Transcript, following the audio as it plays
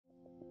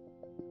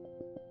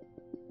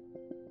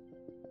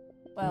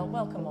Well,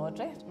 welcome,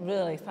 Audrey.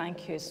 Really,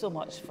 thank you so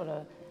much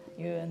for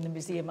you and the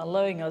museum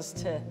allowing us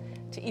to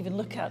even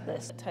look at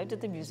this. How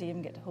did the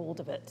museum get hold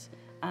of it?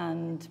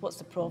 And what's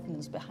the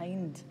provenance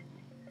behind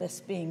this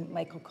being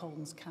Michael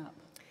Collins' cap?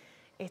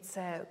 It's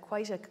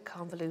quite a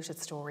convoluted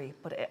story,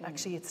 but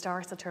actually it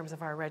starts in terms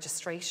of our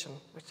registration,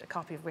 which a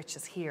copy of which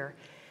is here,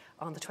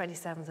 on the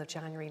 27th of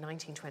January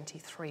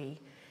 1923,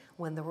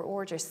 when there were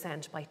orders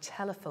sent by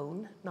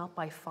telephone, not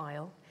by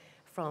file,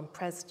 from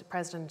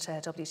President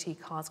W.T.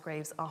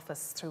 Cosgrave's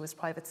office through his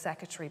private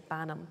secretary,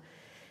 Banham,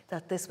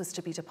 that this was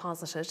to be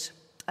deposited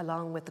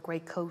along with the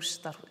great coat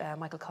that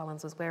Michael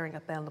Collins was wearing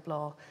at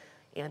Belnablaw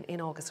in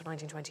August of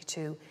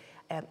 1922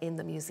 in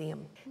the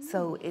museum.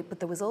 But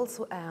there was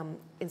also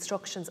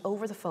instructions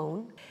over the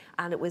phone,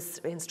 and it was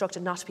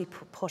instructed not to be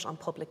put on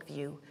public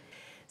view.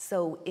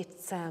 So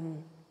it's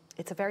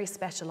a very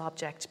special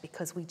object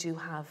because we do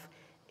have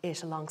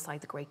it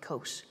alongside the great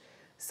coat.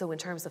 So in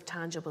terms of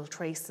tangible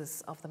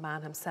traces of the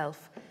man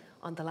himself,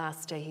 on the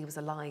last day he was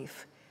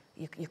alive,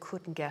 you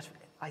couldn't get,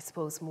 I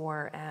suppose,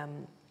 more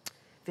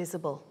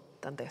visible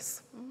than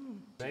this.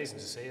 Amazing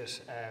to see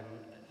it.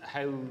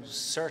 How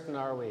certain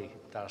are we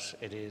that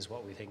it is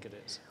what we think it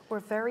is? We're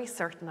very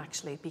certain,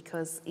 actually,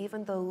 because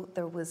even though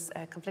there was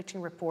conflicting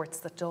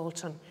reports that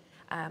Dalton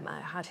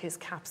had his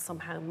cap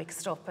somehow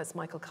mixed up as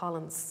Michael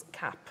Collins'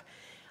 cap,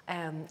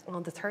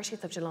 on the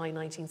 30th of July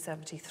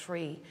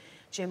 1973,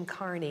 Jim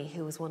Carney,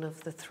 who was one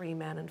of the three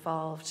men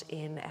involved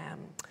in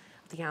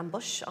the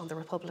ambush on the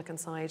Republican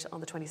side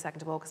on the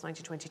 22nd of August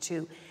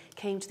 1922,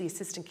 came to the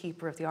assistant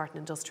keeper of the Art and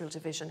Industrial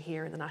Division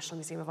here in the National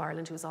Museum of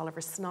Ireland, who was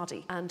Oliver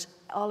Snoddy. And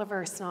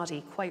Oliver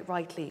Snoddy, quite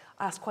rightly,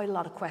 asked quite a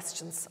lot of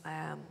questions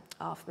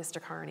of Mr.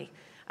 Carney,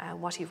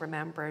 what he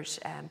remembered,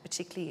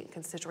 particularly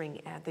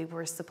considering they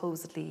were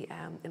supposedly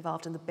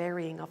involved in the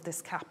burying of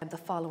this cap the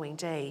following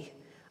day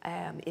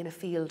in a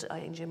field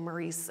in Jim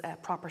Murray's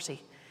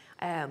property.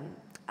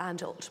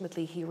 And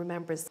ultimately he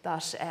remembers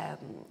that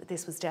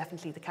this was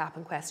definitely the cap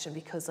in question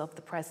because of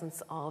the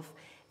presence of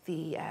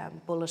the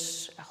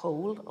bullet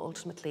hole,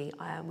 ultimately,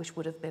 which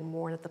would have been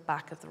worn at the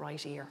back of the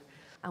right ear.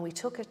 And we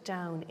took it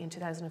down in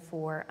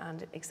 2004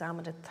 and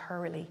examined it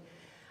thoroughly,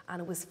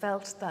 and it was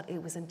felt that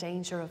it was in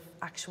danger of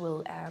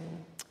actual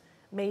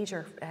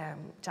major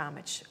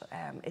damage.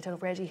 It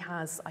already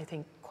has, I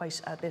think,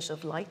 quite a bit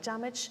of light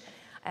damage,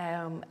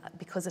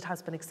 because it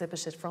has been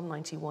exhibited from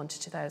 91 to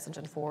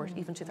 2004,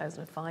 even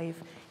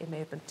 2005. It may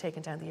have been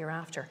taken down the year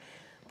after.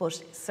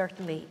 But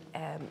certainly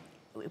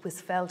it was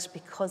felt,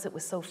 because it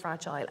was so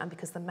fragile and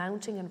because the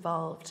mounting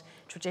involved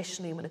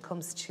traditionally when it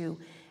comes to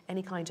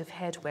any kind of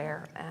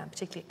headwear,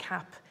 particularly a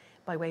cap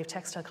by way of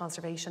textile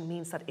conservation,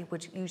 means that it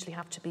would usually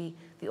have to be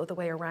the other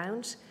way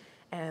around.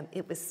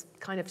 It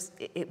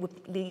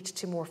would lead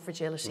to more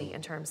fragility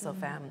in terms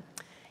of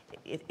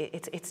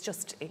it's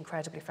just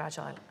incredibly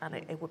fragile, and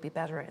it would be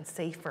better and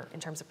safer in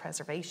terms of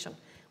preservation,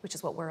 which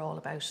is what we're all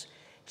about,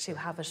 to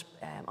have it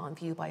on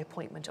view by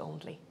appointment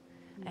only,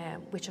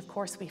 which of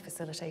course we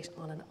facilitate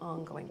on an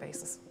ongoing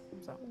basis.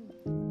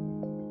 So.